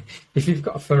 If you've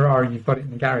got a Ferrari and you've got it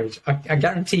in the garage, I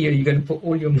guarantee you're going to put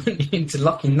all your money into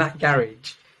locking that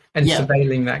garage and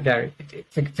surveilling that garage.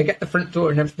 Forget the front door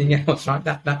and everything else, right?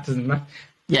 That doesn't matter.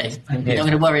 Yeah, you're not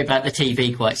going to worry about the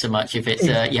TV quite so much if it's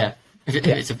if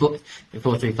it's a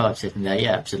 435 sitting there.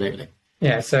 Yeah, absolutely.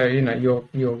 Yeah, so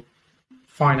your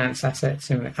finance assets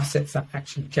and assets that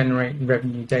actually generate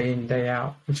revenue day in, day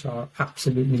out, which are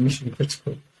absolutely mission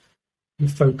critical. Your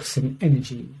focus and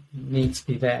energy needs to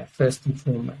be there first and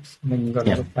foremost, and then you've got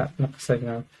to look at, like I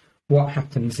said, what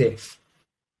happens if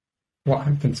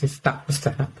that was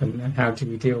to happen, and how do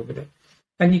we deal with it?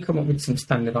 And you come up with some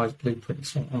standardized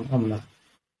blueprints on that.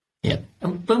 Yeah,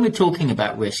 and when we're talking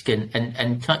about risk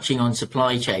and touching on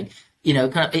supply chain,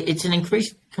 it's an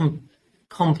increased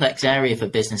complex area for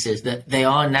businesses that they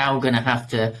are now going to have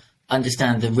to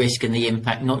understand the risk and the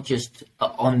impact, not just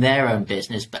on their own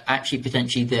business, but actually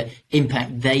potentially the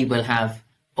impact they will have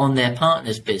on their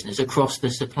partner's business across the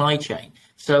supply chain.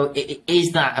 So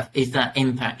is that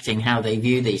impacting how they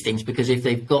view these things? Because if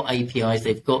they've got APIs,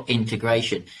 they've got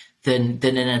integration, then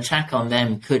an attack on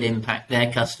them could impact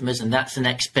their customers, and that's an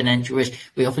exponential risk.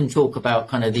 We often talk about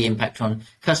kind of the impact on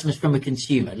customers from a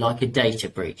consumer, like a data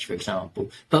breach, for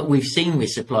example. But we've seen with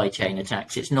supply chain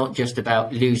attacks, it's not just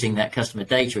about losing that customer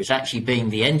data; it's actually being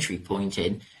the entry point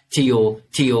in to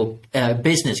your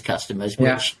business customers,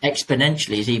 which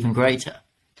exponentially is even greater.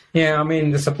 Yeah, I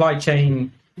mean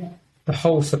the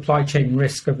whole supply chain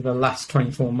risk over the last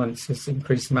 24 months has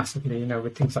increased massively.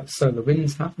 With things like solar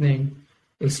winds happening.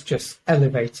 It's just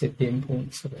elevated the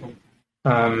importance of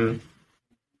it.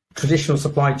 Traditional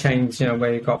supply chains,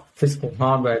 where you've got physical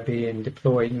hardware being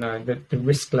deployed, the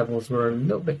risk levels were a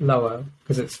little bit lower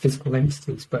because it's physical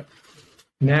entities. But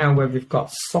now where we've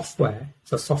got software,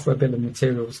 so software bill of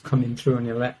materials coming through an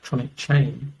electronic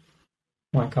chain,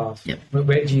 my God,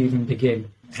 where do you even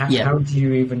begin? How do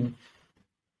you even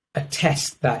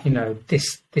attest that,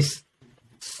 this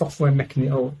software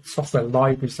mechanism or software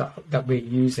libraries that we're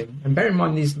using? And bear in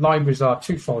mind, these libraries are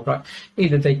twofold, right?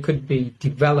 Either they could be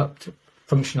developed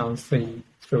functionality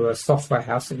through a software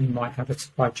house that you might have a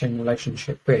supply chain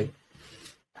relationship with.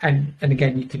 And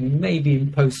again, you can maybe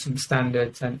impose some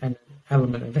standards and an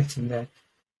element of vetting there,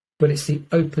 but it's the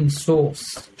open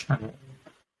source channel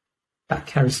that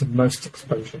carries the most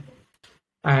exposure.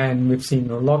 And we've seen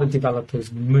a lot of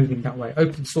developers moving that way.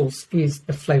 Open source is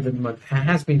the flavor of the month. It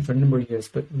has been for a number of years,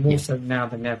 but more so now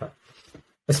than ever,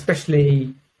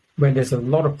 especially when there's a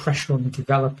lot of pressure on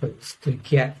developers to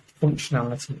get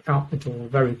functionality out the door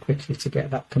very quickly to get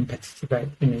that competitive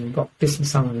edge. You've got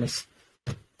business analysts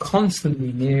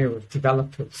constantly near of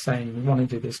developers saying, we want to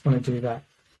do this, want to do that.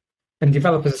 And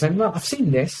developers are saying, well, I've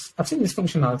seen this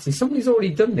functionality. Somebody's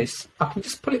already done this. I can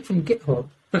just pull it from GitHub.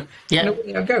 Yeah.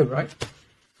 And I go, right?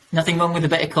 Nothing wrong with a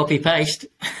bit of copy-paste.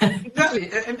 Exactly.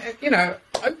 And,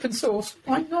 open source,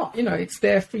 why not? It's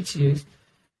there, free to use.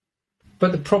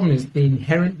 But the problem is the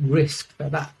inherent risk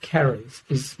that carries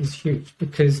is huge,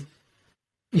 because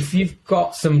if you've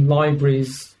got some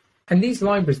libraries, and these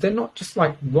libraries, they're not just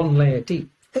like one layer deep.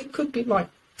 They could be like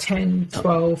 10,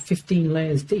 12, 15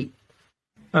 layers deep.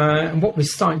 And what we're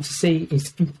starting to see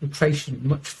is infiltration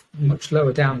much, much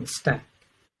lower down the stack.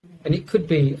 And it could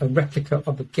be a replica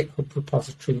of a GitHub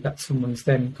repository that someone's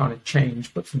then kind of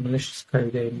changed, put some malicious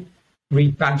code in,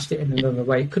 rebadged it in another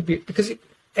way. It could be because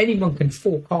anyone can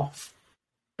fork off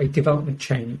a development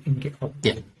chain in GitHub.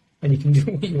 Yeah. And you can do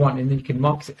what you want, and then you can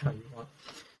market it how you want.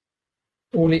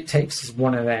 All it takes is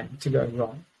one of them to go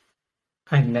wrong.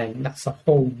 And then that's a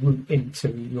whole route into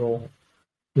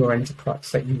your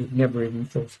enterprise that you would never even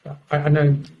thought about. I know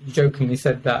you jokingly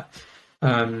said that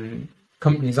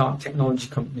companies aren't technology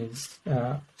companies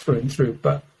through and through,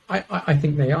 but I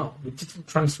think they are. With digital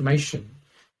transformation,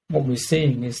 what we're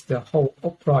seeing is the whole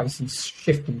uprising,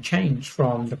 shift and change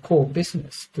from the core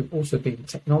business to also being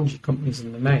technology companies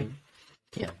in the main.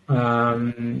 Yeah.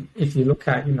 If you look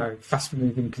at,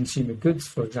 fast-moving consumer goods,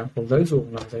 for example, those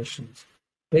organizations,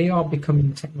 they are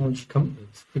becoming technology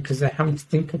companies because they're having to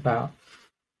think about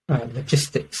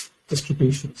logistics,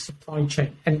 distribution, supply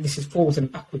chain, and this is forwards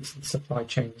and backwards in the supply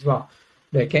chain as well.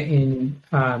 They're getting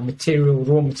raw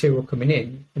material coming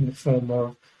in the form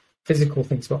of physical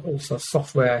things, but also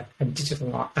software and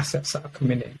digital assets that are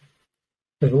coming in.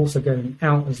 They're also going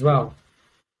out as well.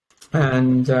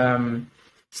 And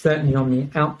certainly on the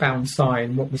outbound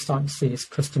side, what we're starting to see is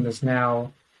customers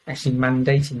now actually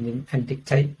mandating and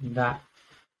dictating that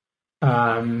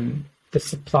the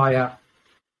supplier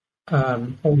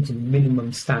holds a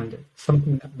minimum standard,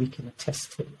 something that we can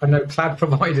attest to. I know cloud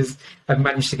providers have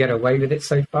managed to get away with it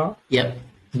so far. Yep.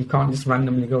 You can't just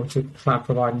randomly go to a cloud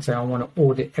provider and say, I want to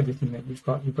audit everything that you've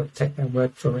got. You've got to take their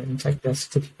word for it and take their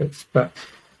certificates. But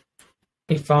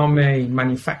if I'm a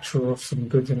manufacturer of some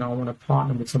goods and I want to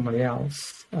partner with somebody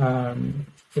else,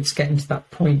 it's getting to that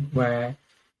point where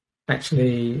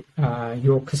actually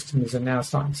your customers are now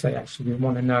starting to say, actually, we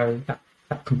want to know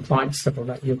that compliance level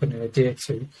that you're going to adhere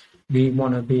to. We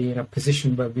want to be in a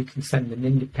position where we can send an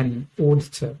independent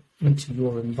auditor into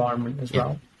your environment as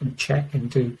well and check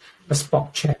and do a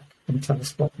spot check and tell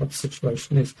us what the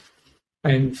situation is.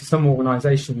 And for some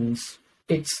organizations,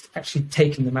 it's actually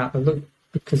taking them out of the loop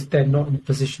because they're not in a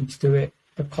position to do it.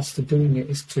 The cost of doing it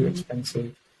is too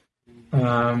expensive.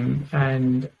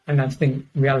 And I think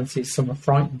reality is some are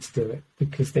frightened to do it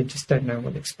because they just don't know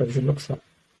what exposure looks like.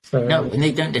 So, no, and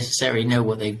they don't necessarily know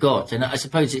what they've got. And I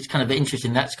suppose it's kind of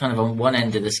interesting. That's kind of on one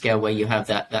end of the scale where you have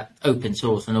that open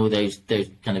source and all those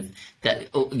kind of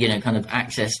kind of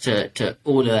access to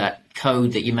all of that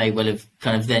code that you may well have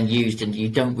kind of then used, and you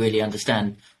don't really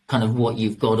understand kind of what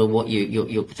you've got or what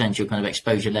your potential kind of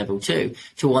exposure level to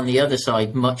on the other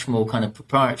side, much more kind of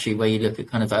proprietary, where you look at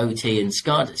kind of OT and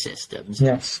SCADA systems,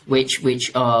 yes,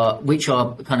 which are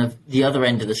kind of the other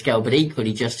end of the scale, but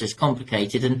equally just as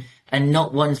complicated and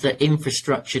not ones that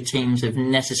infrastructure teams have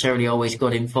necessarily always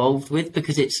got involved with,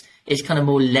 because it's kind of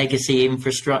more legacy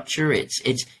infrastructure.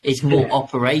 It's more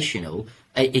operational.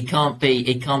 It can't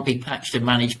be patched and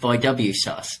managed by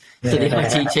WSUS. So the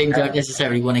IT team don't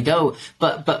necessarily want to go.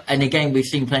 But and again, we've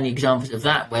seen plenty of examples of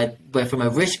that where from a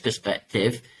risk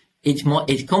perspective, it's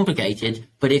complicated.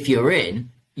 But if you're in,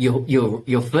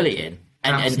 you're fully in,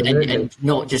 and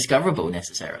not discoverable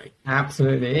necessarily.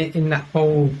 Absolutely. In that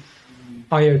whole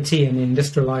IoT and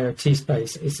industrial IoT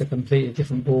space, it's a completely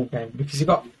different ballgame because you've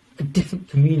got a different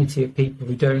community of people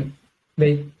who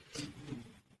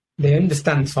they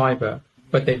understand cyber,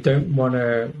 but they don't want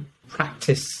to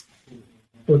practice.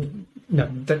 Let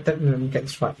me get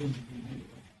this right.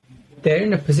 They're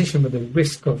in a position where the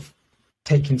risk of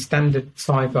taking standard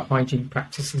cyber hygiene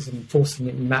practices and enforcing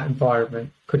it in that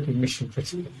environment could be mission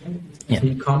critical. Yeah. So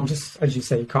you can't just, as you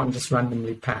say, you can't just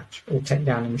randomly patch or take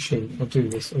down a machine or do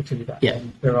this or do that. Yeah.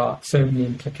 There are so many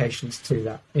implications to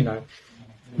that. You know,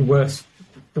 the worst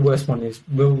one is,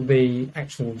 will the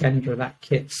actual vendor of that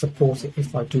kit support it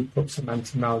if I do put some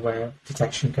anti-malware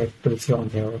detection capability on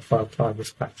here, or if I apply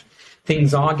this patch?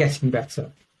 Things are getting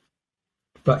better.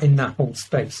 But in that whole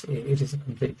space, it is a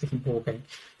completely different ballgame.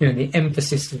 You know, the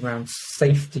emphasis is around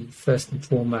safety first and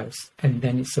foremost, and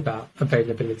then it's about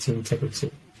availability,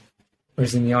 integrity.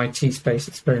 Whereas in the IT space,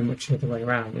 it's very much the other way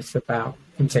around. It's about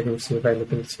integrity,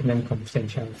 availability, and then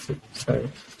confidentiality. So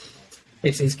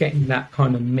it's getting that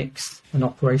kind of mix and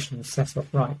operational setup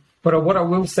right. But what I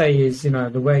will say is, you know,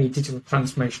 the way digital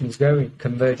transformation is going,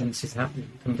 convergence is happening.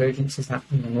 Convergence is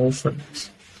happening on all fronts.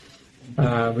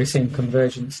 We're seeing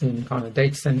convergence in kind of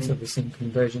data center, we're seeing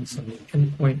convergence on the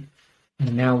endpoint,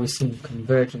 and now we're seeing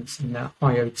convergence in that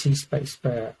IoT space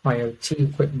where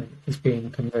IoT equipment is being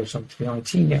converged onto the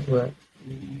IT network,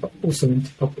 but also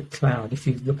into public cloud. If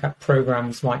you look at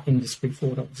programs like Industry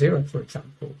 4.0, for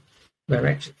example, where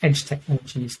edge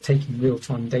technology is taking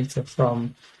real-time data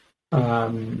from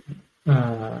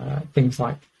things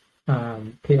like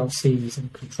PLCs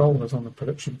and controllers on the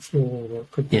production floor, or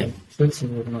it could be a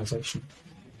facility organisation,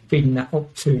 feeding that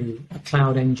up to a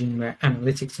cloud engine where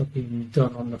analytics are being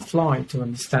done on the fly to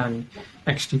understand,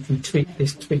 actually, if we tweak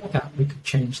this, tweak that, we could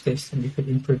change this and we could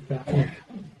improve that. Yeah.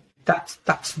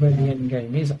 That's where the end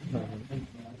game is at the moment.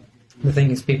 The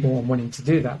thing is, people are wanting to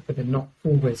do that, but they're not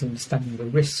always understanding the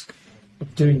risk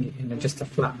of doing it in just a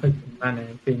flat, open manner,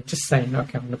 being just saying,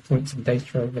 okay, I'm going to point some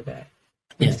data over there.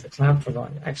 The cloud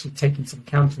provider actually taking some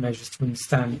countermeasures to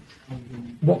understand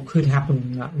what could happen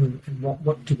in that route and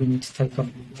what do we need to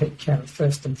take care of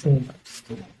first and foremost.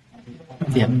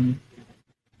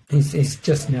 It's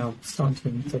just now starting to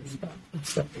be talked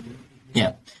about.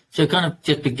 Yeah. So kind of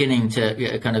just beginning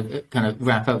to kind of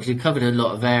wrap up, because you covered a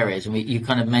lot of areas, and you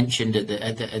kind of mentioned at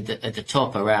the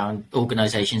top around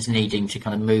organisations needing to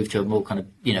kind of move to a more kind of,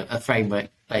 you know, a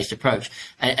framework based approach,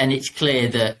 and it's clear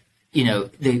that, you know,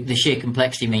 the sheer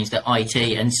complexity means that IT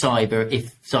and cyber,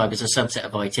 if cyber is a subset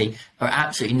of IT, are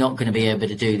absolutely not going to be able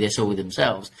to do this all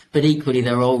themselves. But equally,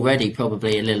 they're already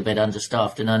probably a little bit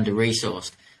understaffed and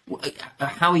under-resourced.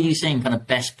 How are you seeing kind of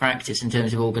best practice in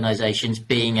terms of organisations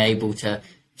being able to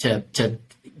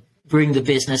bring the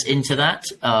business into that,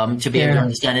 to be able to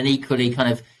understand, and equally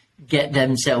kind of get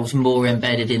themselves more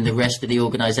embedded in the rest of the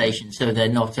organisation, so they're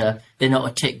not a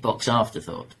tick box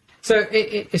afterthought? So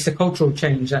it's a cultural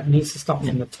change that needs to start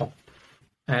from the top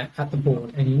at the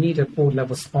board, and you need a board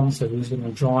level sponsor who's going to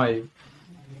drive.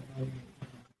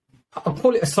 I'll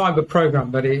call it a cyber program,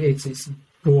 but it's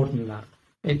broader than that.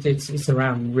 It's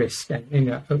around risk, and, you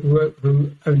know,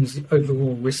 who owns the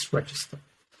overall risk register.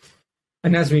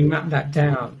 And as we map that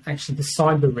down, actually the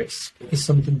cyber risk is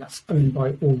something that's owned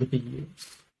by all the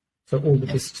BUs. So all the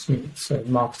business units, so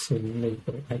marketing,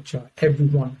 legal, HR,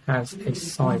 everyone has a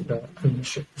cyber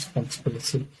ownership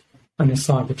responsibility and a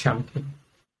cyber champion.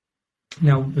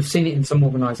 Now, we've seen it in some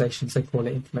organisations, they call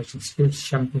it information security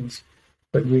champions,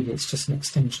 but really it's just an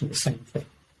extension of the same thing.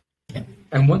 Yeah.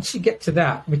 And once you get to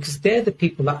that, because they're the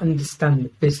people that understand the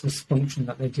business function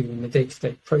that they do in the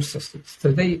day-to-day processes.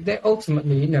 So they're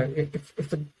ultimately, you know,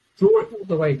 if we draw it all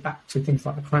the way back to things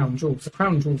like the crown jewels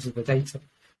are the data.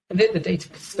 And they're the data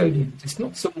custodians. It's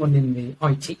not someone in the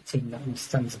IT team that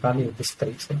understands the value of this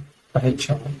data for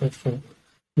HR, but for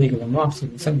legal and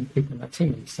marketing. So many people in that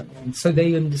team understand. And so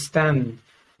they understand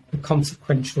the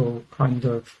consequential kind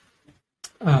of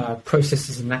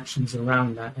processes and actions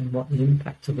around that, and what the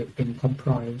impact of it being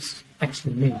compromised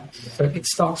actually means. So it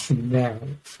starts from there.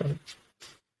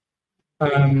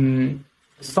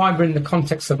 Cyber in the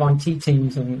context of IT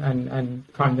teams and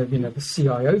kind of, you know, the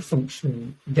CIO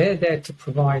function, they're there to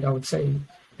provide, I would say,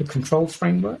 the controls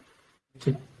framework,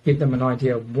 to give them an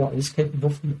idea of what is capable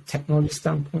from a technology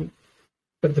standpoint.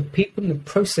 But the people in the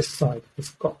process side has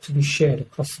got to be shared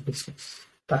across the business.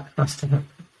 That has to happen.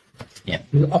 Yeah.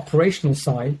 The operational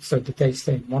side, so the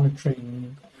day-to-day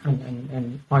monitoring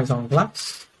and eyes on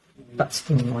glass, that's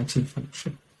still an IT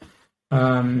function.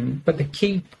 But the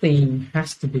key theme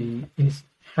has to be is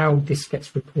how this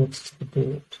gets reported to the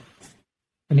board.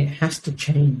 And it has to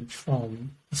change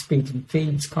from the speed and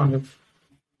feeds kind of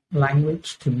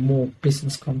language to more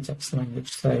business context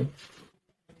language. So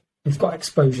we've got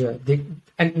exposure,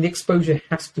 and the exposure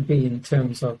has to be in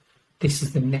terms of this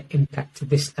is the net impact of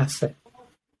this asset,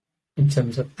 in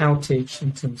terms of outage,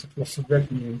 in terms of loss of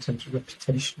revenue, in terms of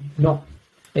reputation. Not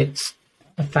it's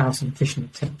 1,000 phishing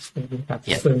attempts where we've had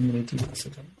Yeah. so many deals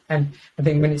of them. And I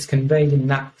think when it's conveyed in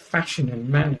that fashion and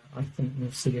manner, I think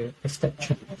we'll see a step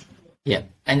change. Yeah,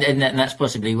 and that's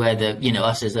possibly where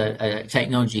us as a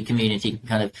technology community can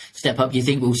kind of step up. Do you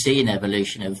think we'll see an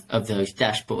evolution of those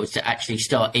dashboards to actually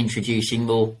start introducing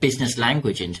more business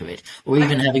language into it, or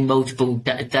even having multiple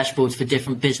dashboards for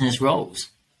different business roles?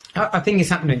 I think it's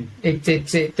happening.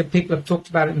 The people have talked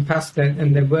about it in the past,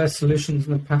 and there were solutions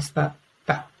in the past that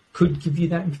could give you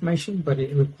that information, but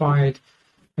it required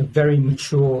a very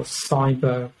mature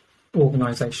cyber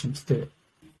organisation to do it.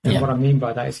 And what I mean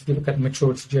by that is, if you look at the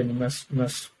maturity journey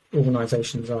most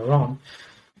organisations are on,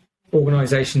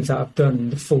 organisations that have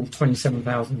done the full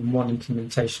 27001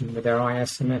 implementation with their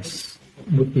ISMS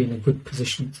would be in a good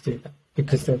position to do that,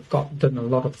 because they've done a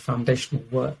lot of the foundational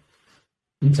work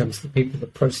in terms of the people, the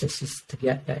processes to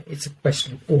get there. It's a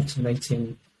question of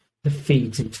automating the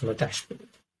feeds into a dashboard.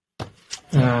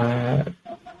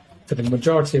 For the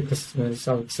majority of customers,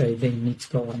 I would say they need to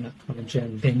go on that kind of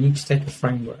journey. They need to take a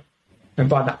framework. And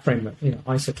by that framework,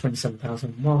 ISO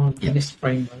 27001, NIST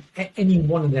framework, any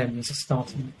one of them is a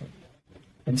starting point.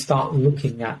 And start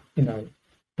looking at,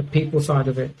 the people side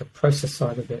of it, the process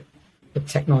side of it, the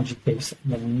technology piece,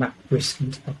 and then map risk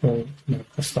into the whole,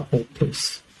 across the whole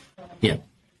piece. Yeah.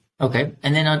 Okay.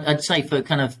 And then I'd say for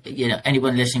kind of,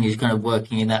 anyone listening who's kind of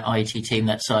working in that IT team,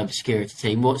 that cybersecurity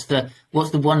team, what's the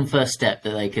one first step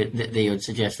that they would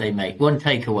suggest they make? One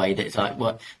takeaway that's like,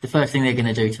 what the first thing they're going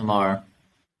to do tomorrow?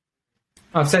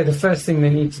 I'd say the first thing they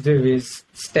need to do is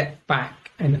step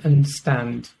back and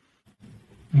understand,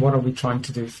 what are we trying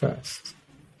to do first?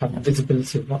 Have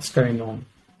visibility of what's going on,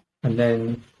 and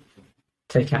then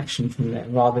take action from there,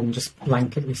 rather than just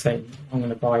blanketly saying, I'm going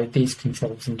to buy these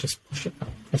controls and just push it out.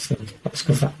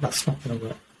 Because that's not going to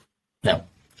work. No.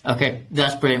 Okay,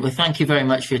 that's brilliant. Well, thank you very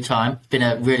much for your time. It's been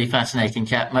a really fascinating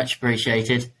chat. Much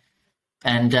appreciated.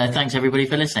 And thanks, everybody,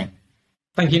 for listening.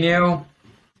 Thank you, Neil.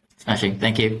 Smashing.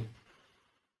 Thank you.